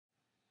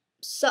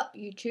Sup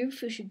YouTube,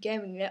 Fisher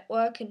Gaming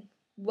Network, and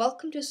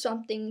welcome to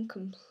something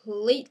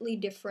completely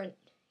different.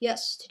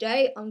 Yes,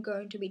 today I'm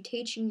going to be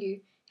teaching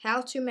you how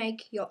to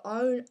make your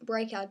own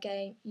Breakout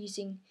game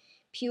using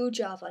pure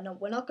Java. No,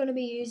 we're not going to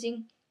be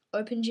using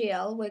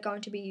OpenGL, we're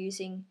going to be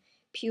using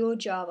pure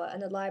Java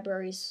and the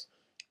libraries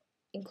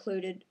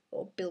included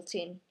or built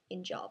in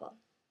Java.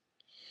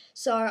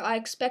 So I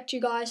expect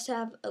you guys to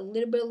have a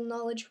little bit of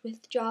knowledge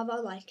with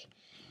Java.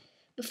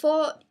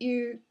 Before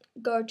you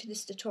go to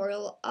this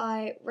tutorial,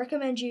 I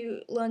recommend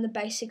you learn the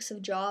basics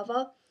of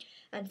Java,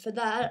 and for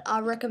that I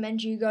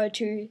recommend you go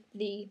to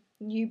the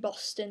New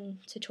Boston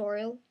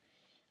tutorial.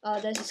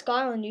 There's this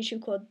guy on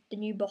YouTube called the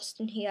New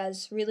Boston. He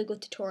has really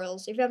good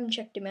tutorials. If you haven't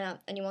checked him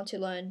out and you want to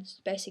learn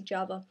basic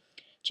Java,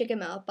 check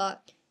him out.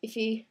 But if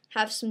you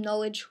have some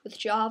knowledge with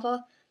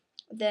Java,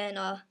 then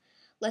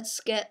let's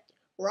get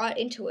right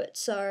into it.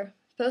 So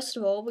first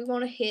of all, we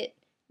want to hit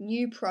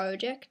New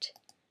Project.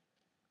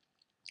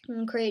 I'm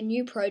going to create a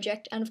new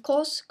project, and of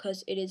course,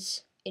 because it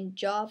is in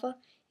Java,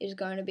 it is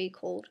going to be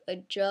called a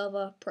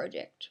Java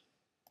project.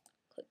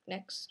 Click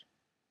next.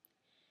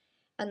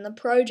 And the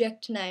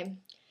project name,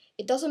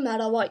 it doesn't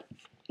matter what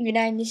you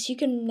name this, you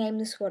can name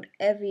this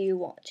whatever you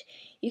want.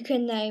 You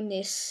can name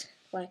this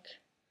whatever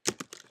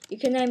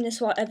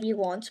you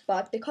want,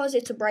 but because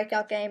it's a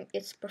Breakout game,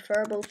 it's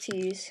preferable to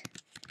use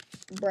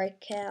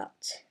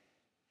Breakout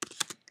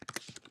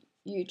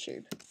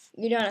YouTube.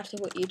 You don't have to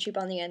put YouTube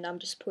on the end, I'm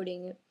just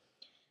putting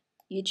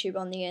YouTube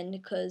on the end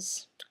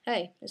because,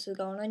 hey, this is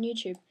going on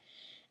YouTube.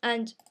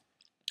 And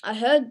I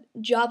heard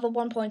Java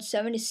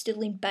 1.7 is still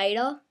in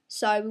beta,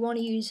 so we want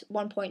to use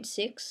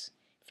 1.6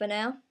 for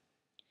now.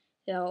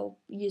 I'll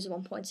use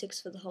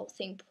 1.6 for the whole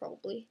thing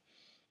probably.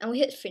 And we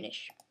hit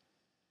finish.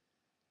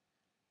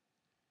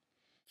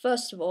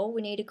 First of all,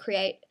 we need to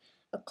create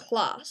a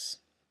class.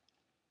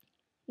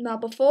 Now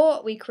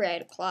before we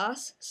create a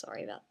class,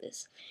 sorry about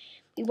this,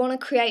 we want to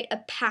create a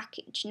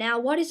package. Now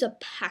what is a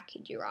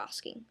package, you're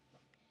asking?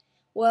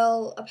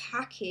 Well, a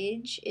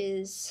package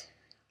is,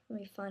 let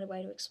me find a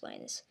way to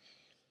explain this.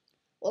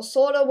 Well,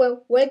 sort of,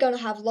 we're going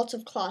to have lots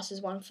of classes,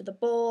 one for the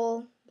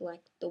ball,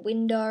 like the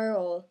window,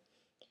 or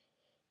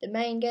the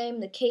main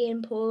game, the key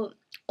input,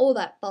 all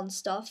that fun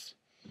stuff.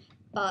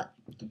 But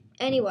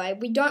anyway,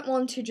 we don't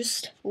want to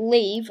just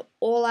leave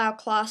all our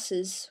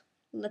classes,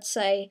 let's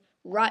say,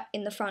 right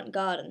in the front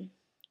garden.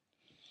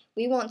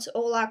 We want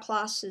all our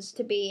classes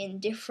to be in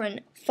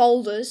different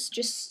folders,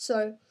 just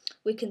so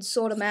we can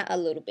sort them out a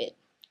little bit.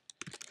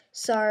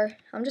 So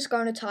I'm just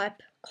going to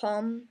type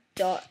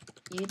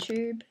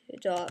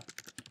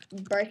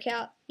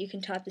com.youtube.breakout, you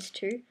can type this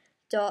too,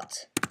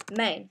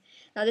 .main.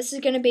 Now this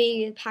is going to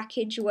be a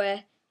package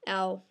where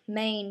our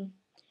main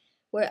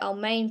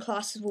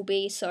classes will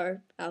be,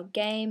 so our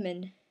game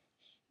and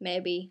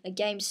maybe a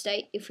game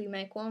state if we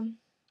make one.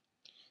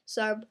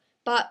 So,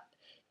 but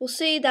we'll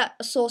see that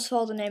a source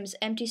folder name is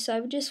empty,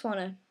 so we just want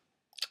to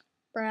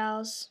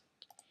browse,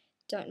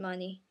 don't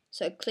mind the,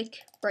 so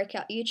click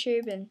Breakout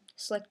YouTube and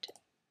select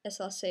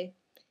SRC.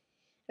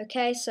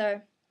 Okay,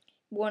 so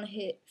we want to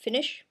hit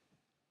finish.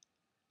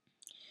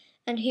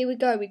 And here we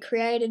go, we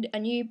created a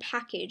new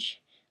package.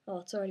 Oh,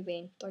 it's already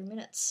been 3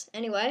 minutes.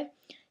 Anyway,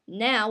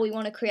 now we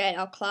want to create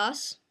our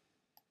class.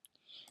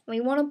 And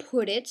we want to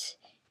put it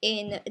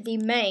in the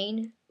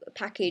main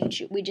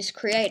package we just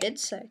created,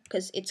 so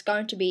because it's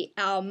going to be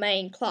our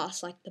main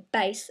class, like the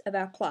base of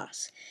our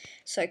class.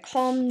 So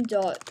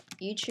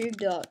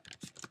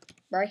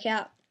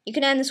com.youtube.breakout. You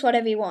can name this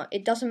whatever you want.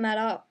 It doesn't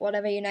matter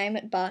whatever you name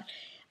it, but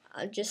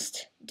I'm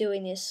just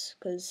doing this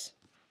because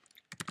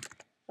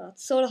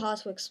it's sort of hard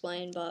to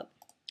explain, but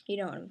you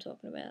know what I'm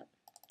talking about.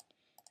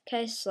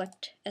 Okay,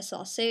 select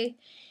SRC,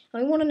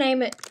 and we want to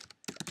name it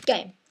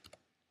game.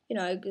 You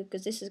know,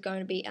 because this is going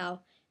to be our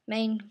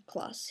main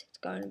class. It's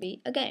going to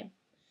be a game.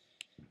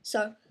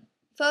 So,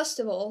 first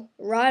of all,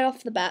 right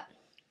off the bat,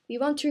 we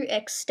want to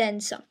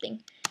extend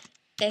something.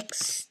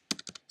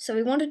 So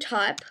we want to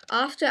type,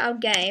 after our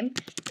game,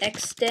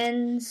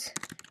 extends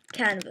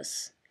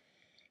canvas.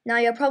 Now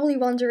you're probably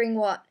wondering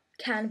what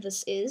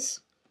canvas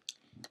is.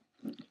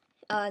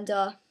 And,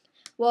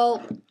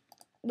 well,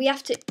 we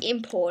have to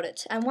import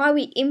it. And why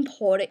we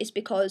import it is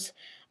because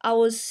I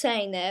was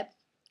saying there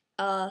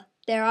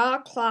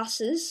are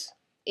classes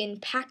in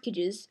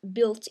packages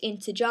built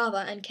into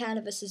Java, and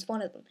Canvas is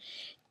one of them.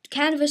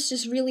 Canvas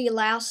just really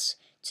allows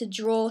to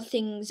draw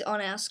things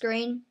on our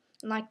screen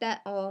like that,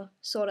 or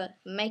sort of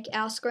make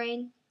our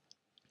screen.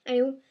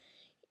 And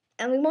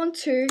we want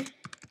to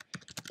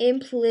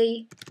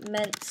implement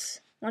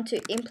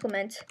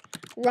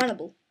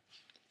runnable,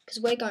 because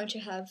we're going to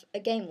have a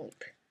game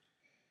loop.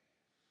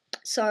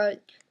 So,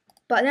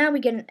 but now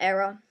we get an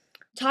error.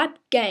 Type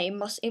game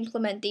must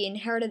implement the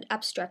inherited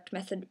abstract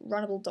method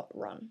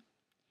runnable.run.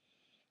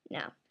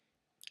 Now,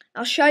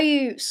 I'll show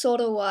you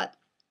sort of what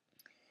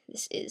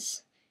this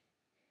is.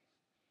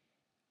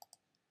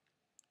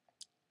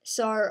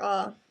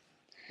 So,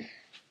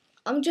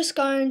 I'm just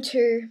going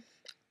to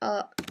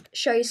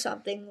show you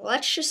something.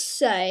 Let's just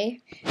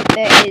say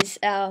there is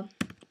our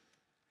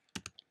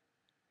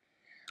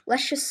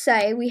let's just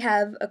say we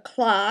have a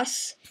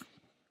class.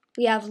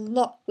 We have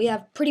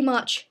pretty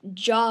much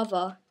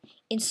Java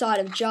inside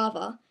of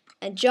Java,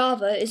 and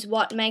Java is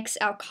what makes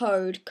our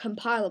code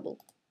compilable.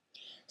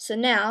 So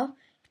now,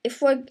 it's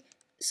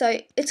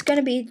going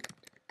to be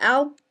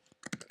our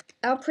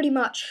pretty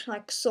much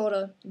like sort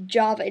of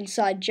Java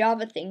inside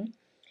Java thing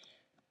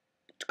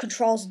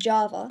controls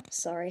Java.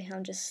 Sorry,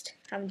 haven't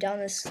done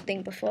this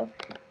thing before.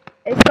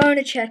 It's going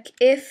to check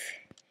if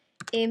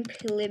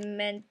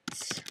implement.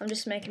 I'm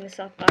just making this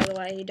up, by the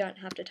way. You don't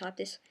have to type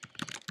this.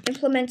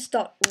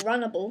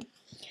 Implements.runnable.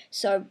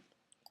 So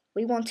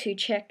we want to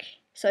check.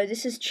 So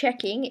this is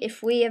checking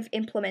if we have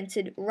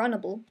implemented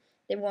runnable.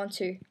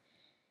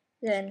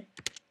 Then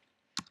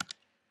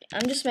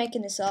I'm just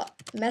making this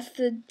up.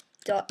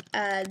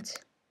 Method.add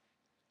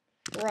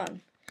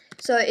run.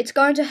 So it's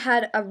going to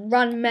add a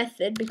run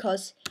method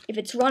because if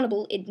it's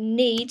runnable, it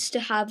needs to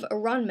have a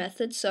run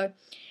method. So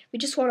we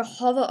just want to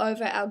hover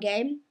over our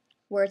game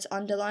where it's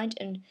underlined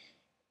and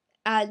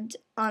add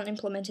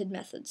unimplemented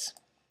methods.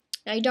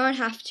 Now you don't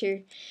have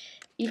to.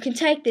 You can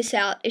take this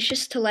out. It's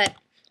just to let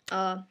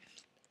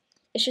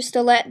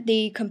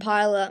the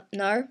compiler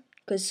know,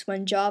 because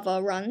when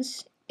Java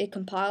runs, it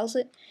compiles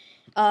it.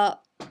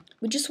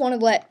 We just want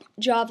to let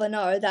Java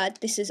know that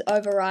this is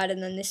override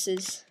and then this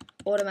is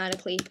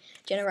automatically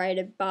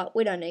generated, but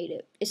we don't need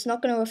it. It's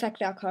not going to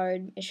affect our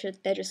code.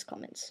 They're just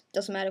comments.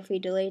 Doesn't matter if we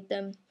delete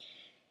them.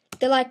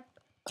 They're like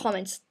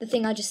comments. The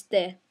thing I just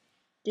did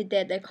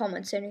there, they're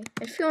comments. And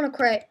if you want to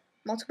create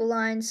multiple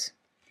lines,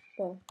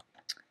 well,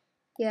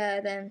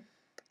 yeah, then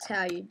that's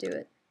how you do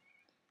it.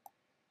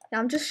 Now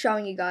I'm just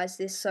showing you guys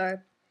this. So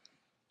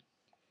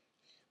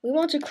we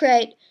want to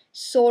create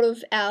sort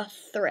of our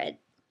thread.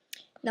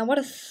 Now what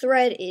a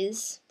thread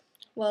is,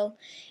 well,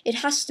 it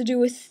has to do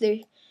with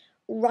the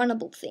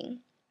runnable thing.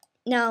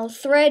 Now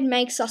thread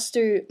makes us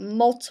do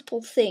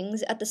multiple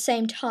things at the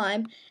same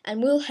time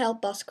and will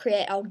help us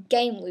create our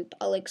game loop.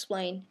 I'll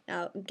explain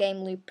our game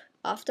loop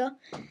after.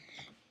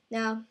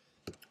 Now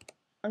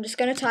I'm just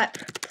going to type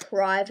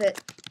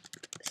private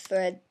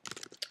thread.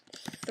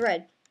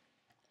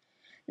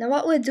 Now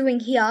what we're doing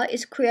here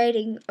is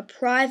creating a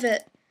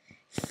private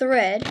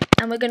thread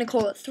and we're going to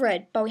call it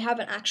thread, but we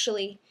haven't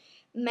actually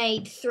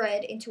made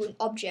thread into an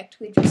object.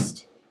 We've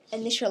just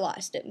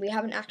initialized it. We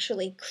haven't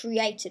actually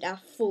created our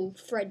full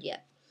thread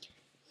yet.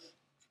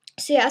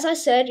 So yeah, as I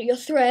said, your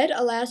thread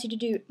allows you to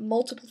do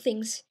multiple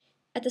things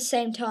at the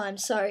same time.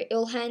 So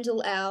it'll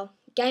handle our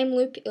game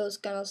loop. It was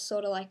gonna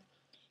sort of like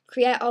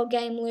create our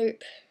game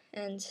loop,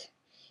 and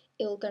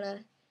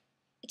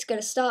it's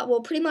gonna start. Well,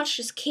 pretty much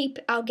just keep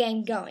our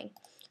game going.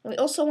 And we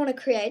also want to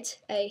create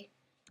a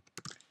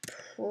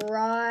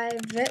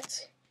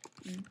private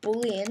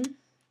boolean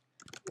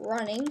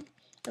running.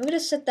 I'm going to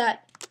set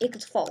that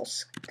equal to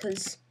false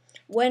because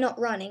we're not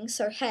running,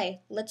 so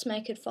hey, let's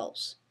make it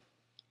false.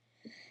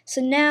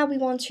 So now we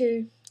want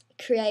to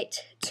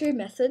create two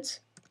methods,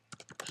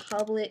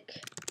 public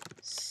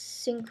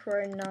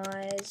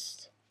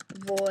synchronized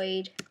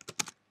void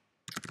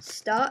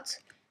start.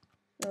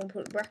 I'm going to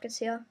put brackets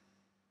here.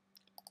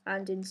 I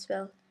didn't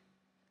spell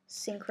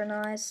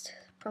synchronized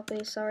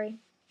properly, sorry.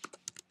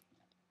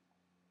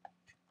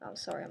 I'm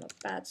sorry, I'm a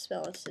bad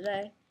speller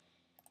today.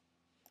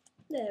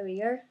 There we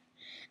go.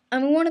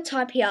 And we want to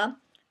type here,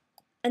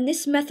 and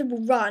this method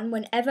will run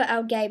whenever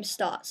our game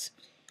starts.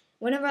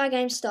 Whenever our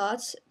game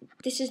starts,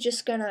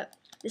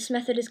 this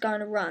method is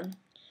going to run.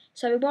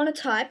 So we want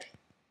to type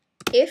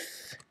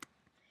if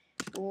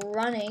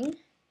running,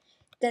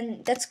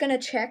 then that's going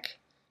to check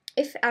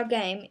if our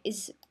game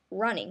is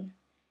running.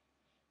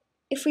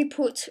 If we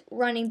put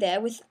running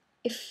there,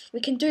 if we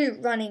can do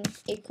running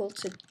equal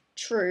to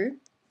true,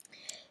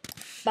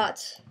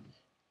 but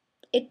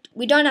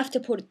we don't have to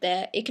put it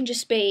there. It can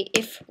just be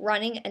if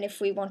running, and if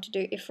we want to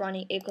do if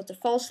running equal to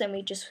false, then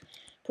we just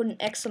put an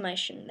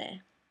exclamation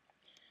there.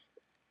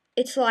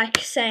 It's like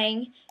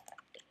saying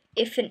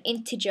if an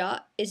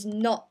integer is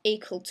not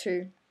equal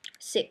to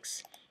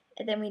 6,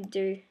 and then we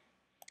do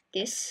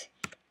this.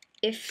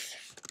 If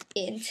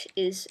int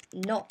is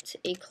not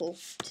equal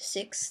to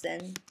 6,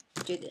 then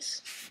do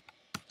this.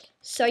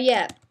 So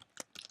yeah,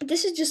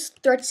 this is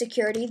just thread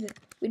security.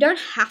 We don't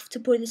have to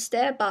put this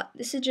there, but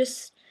this is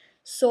just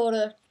sort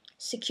of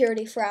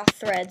security for our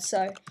thread.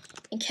 So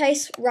in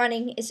case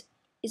running is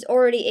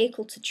already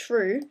equal to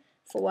true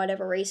for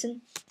whatever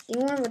reason, you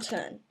want to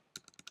return.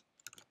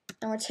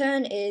 And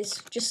return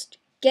is just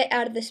get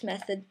out of this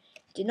method.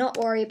 Do not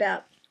worry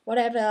about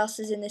whatever else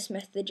is in this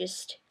method,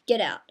 just get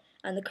out,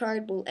 and the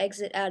code will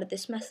exit out of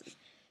this method.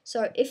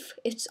 So if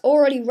it's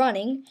already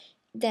running,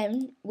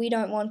 then we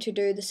don't want to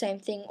do the same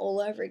thing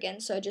all over again,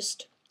 so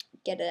just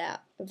get it out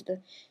of the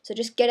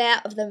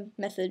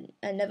method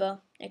and never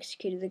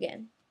execute it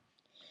again.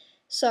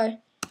 So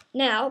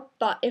now,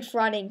 but if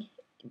running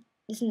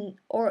isn't,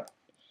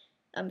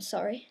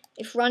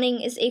 if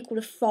running is equal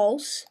to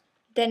false,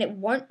 then it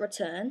won't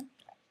return.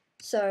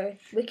 So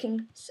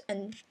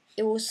and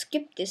it will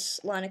skip this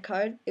line of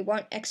code. It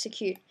won't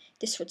execute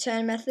this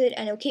return method,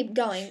 and it'll keep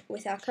going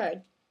with our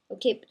code. We'll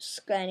keep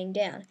scanning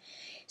down.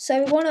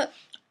 So we want to,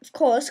 of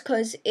course,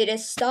 because it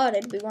has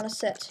started, we want to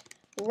set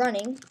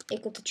running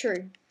equal to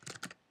true.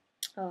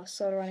 Oh,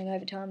 sort of running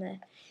over time there.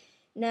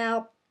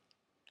 Now,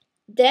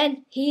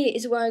 then here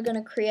is where we're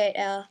going to create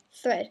our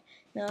thread.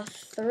 Now,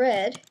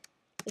 thread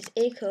is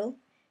equal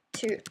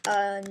to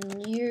a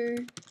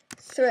new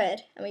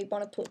thread, and we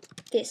want to put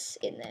this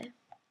in there.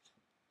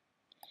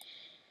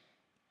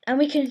 And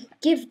we can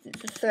give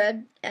the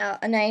thread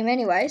a name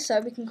anyway, so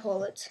we can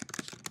call it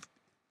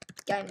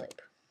game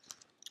loop.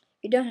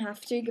 You don't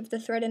have to give the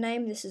thread a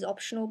name, this is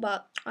optional,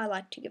 but I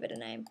like to give it a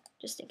name,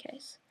 just in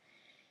case.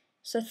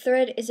 So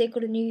thread is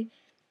equal to new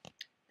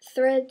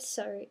thread,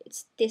 so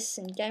it's this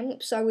in game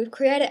loop. So we've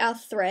created our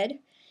thread,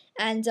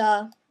 and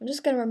I'm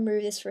just going to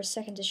remove this for a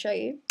second to show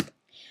you.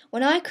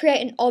 When I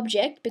create an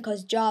object,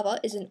 because Java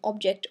is an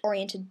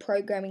object-oriented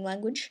programming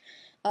language,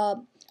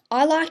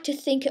 I like to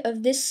think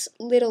of this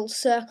little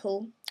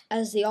circle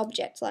as the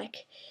object.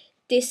 Like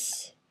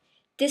this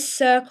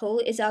circle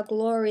is our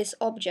glorious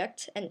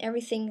object, and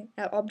everything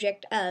our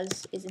object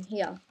as is in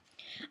here.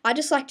 I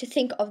just like to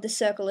think of the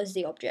circle as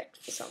the object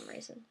for some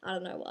reason. I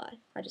don't know why,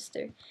 I just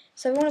do.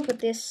 So we want to put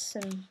this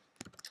and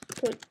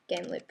put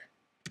game loop.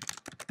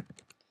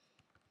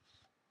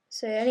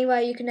 So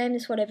anyway, you can name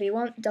this whatever you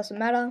want, it doesn't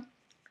matter.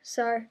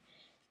 So,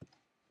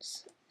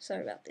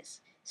 sorry about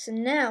this. So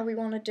now we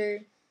want to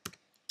do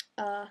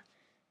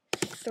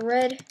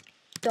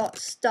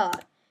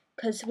thread.start,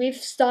 because we've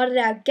started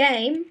our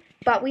game,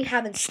 but we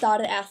haven't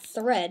started our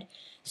thread.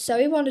 So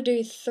we want to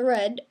do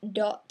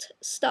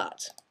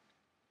thread.start.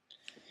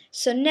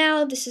 So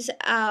now this is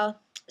our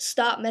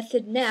start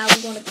method. Now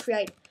we want to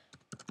create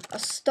a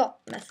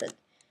stop method.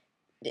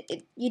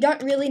 You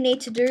don't really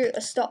need to do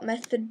a stop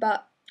method,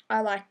 but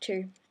I like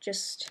to.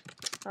 Just,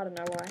 I don't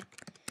know why.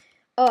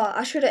 Oh,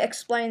 I should have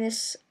explained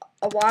this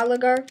a while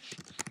ago.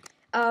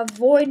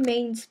 Void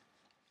means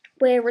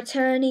we're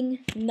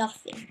returning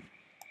nothing.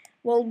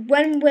 Well,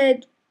 when we're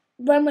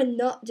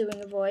not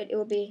doing a void, it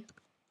will be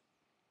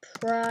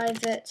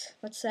private,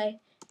 let's say,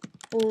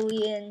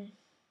 boolean,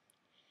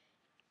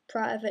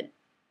 private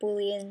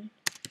boolean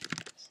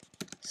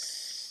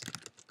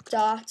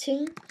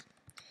starting.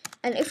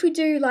 And if we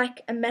do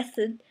like a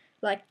method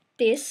like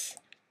this,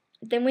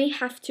 then we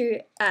have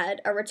to add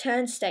a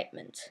return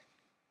statement.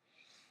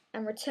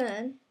 And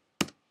return.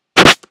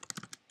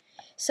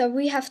 So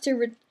we have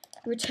to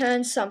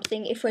return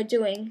something if we're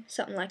doing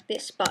something like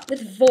this. But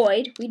with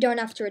void, we don't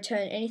have to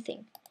return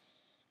anything.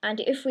 And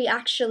if we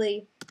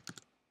actually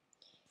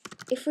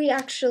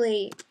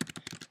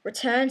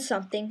return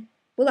something,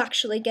 we'll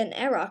actually get an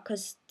error,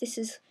 because this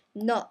is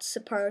not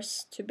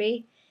supposed to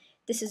be.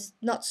 This is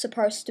not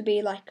supposed to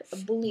be like a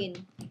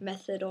boolean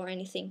method or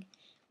anything.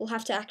 We'll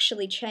have to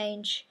actually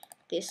change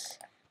this.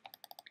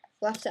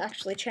 We'll have to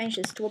actually change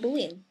this to a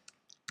boolean.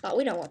 But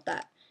we don't want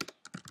that.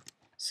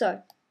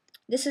 So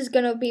this is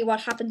going to be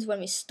what happens when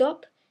we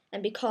stop,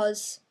 and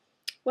because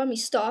when we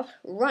stop,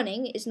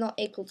 running is not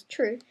equal to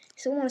true,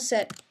 so we want to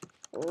set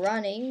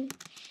running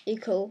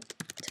equal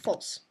to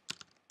false.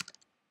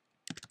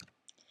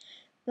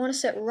 We want to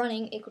set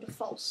running equal to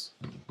false.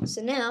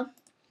 So now,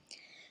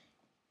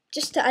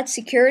 just to add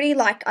security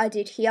like I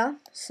did here,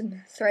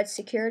 some thread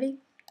security,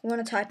 we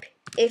want to type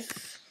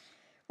if.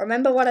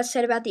 Remember what I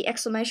said about the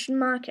exclamation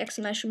mark?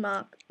 Exclamation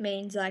mark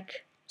means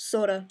like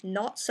sort of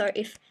not, so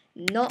if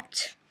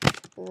not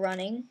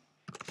running,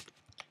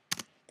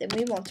 then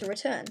we want to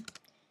return.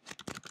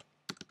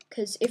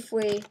 Because if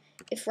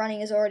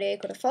running is already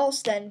equal to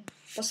false, then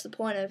what's the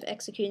point of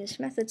executing this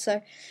method?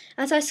 So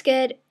as I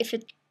said, if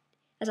it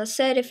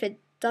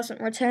doesn't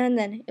return,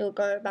 then it will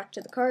go back to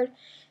the code.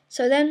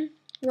 So then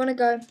we want to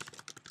go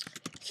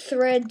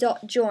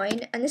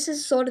thread.join, and this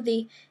is sort of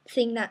the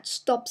thing that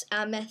stops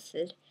our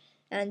method.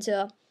 And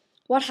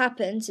what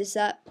happens is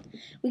that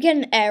we get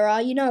an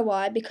error. You know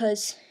why?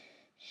 Because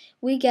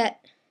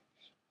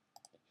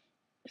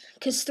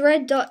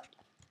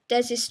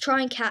there's this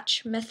try and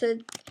catch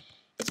method.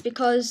 It's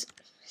because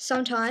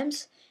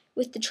sometimes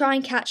with the try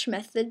and catch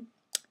method,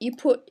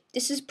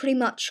 this is pretty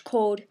much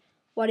called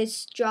what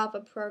is Java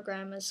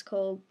programmers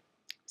called.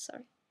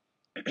 Sorry.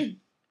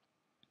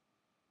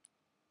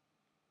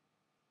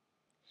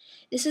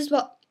 This is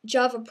what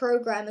Java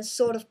programmers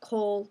sort of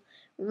call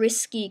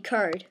risky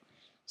code.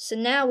 So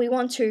now we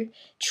want to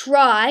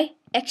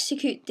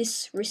execute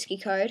this risky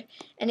code,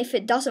 and if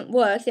it doesn't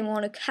work, then we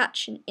want to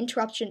catch an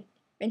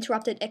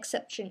interrupted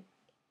exception,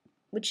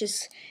 which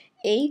is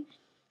E,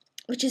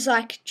 which is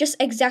like just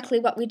exactly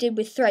what we did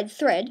with thread.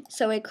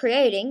 So we're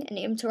creating an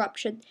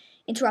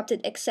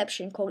interrupted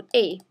exception called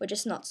E. We're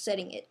just not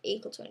setting it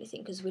equal to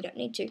anything because we don't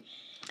need to.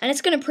 And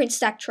it's going to print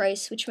stack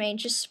trace, which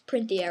means just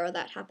print the error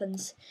that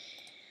happens.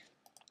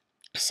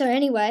 So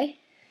anyway,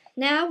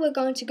 now we're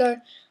going to go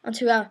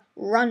onto our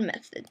run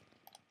method.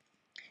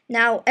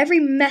 Now every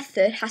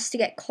method has to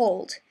get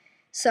called.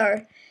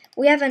 So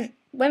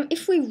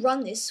if we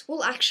run this,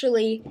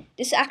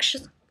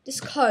 this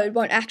code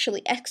won't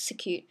actually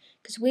execute,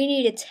 because we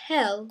need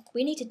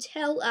to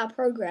tell our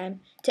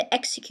program to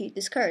execute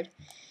this code.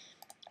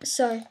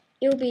 So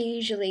it'll be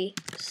usually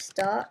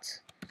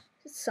start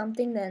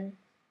something, then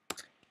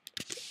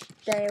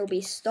it'll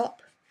be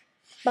stop.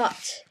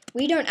 But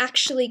we don't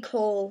actually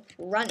call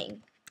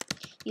running.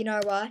 You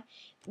know why?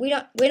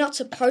 We're not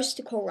supposed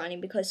to call running,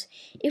 because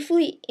if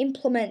we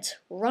implement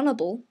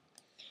runnable,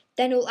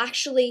 then it'll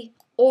actually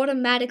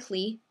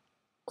automatically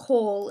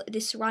call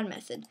this run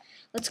method.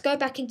 Let's go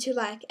back into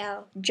like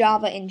our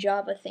Java in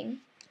Java thing.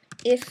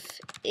 If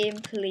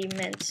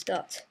implement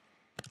dot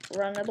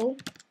runnable,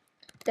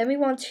 then we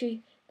want to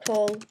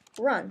call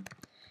run.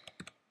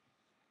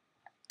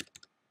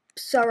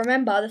 So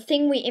remember, the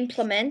thing we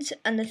implement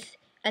and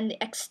the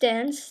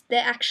extends,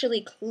 they're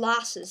actually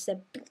classes.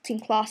 They're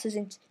built-in classes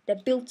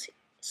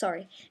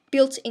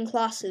built-in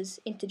classes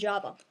into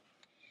Java.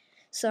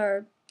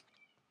 So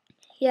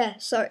yeah,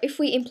 so if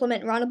we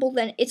implement runnable,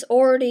 then it's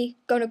already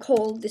going to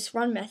call this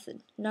run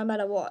method no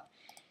matter what.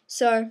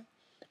 So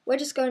we're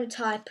just going to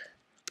type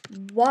a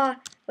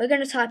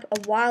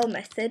while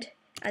method,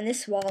 and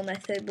this while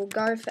method will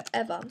go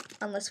forever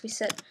unless we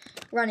set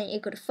running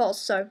equal to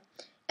false. So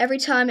every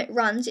time it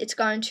runs, it's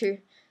going to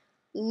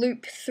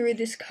loop through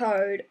this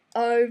code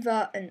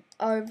over and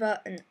over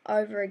and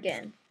over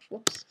again.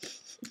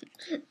 Whoops.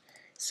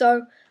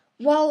 So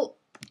while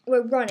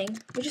we're running,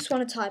 we just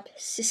want to type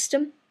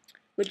system,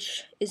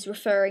 which is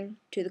referring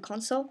to the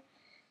console,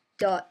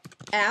 dot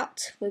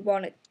out, we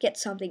want to get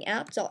something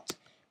out, dot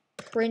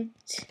print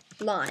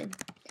line.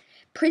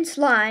 Print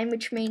line,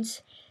 which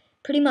means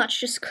pretty much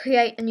just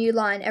create a new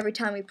line every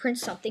time we print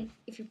something.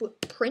 If you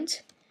put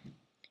print,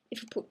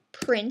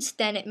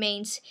 then it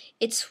means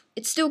it's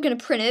still going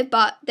to print it,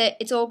 but that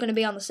it's all going to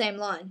be on the same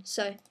line.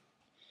 So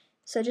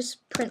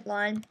just print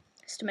line,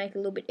 just to make it a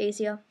little bit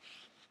easier.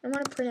 I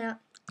want to print out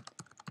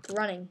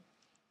running.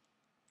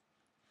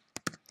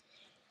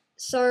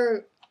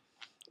 So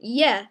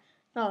yeah,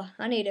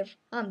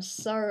 I'm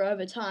so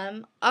over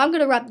time. I'm going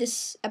to wrap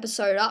this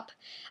episode up.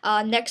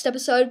 Next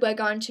episode, we're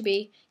going to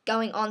be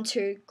going on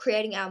to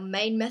creating our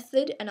main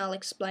method, and I'll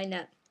explain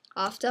that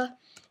after.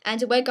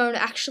 And we're going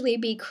to actually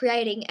be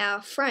creating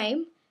our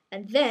frame,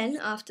 and then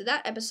after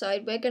that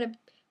episode, we're going to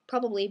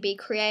probably be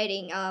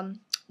creating,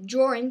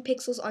 drawing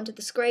pixels onto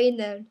the screen.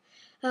 Then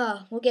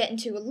we'll get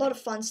into a lot of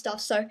fun stuff.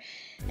 So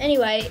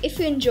anyway, if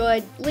you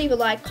enjoyed, leave a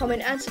like,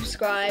 comment and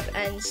subscribe,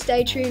 and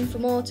stay tuned for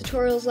more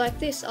tutorials like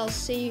this. I'll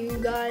see you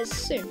guys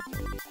soon.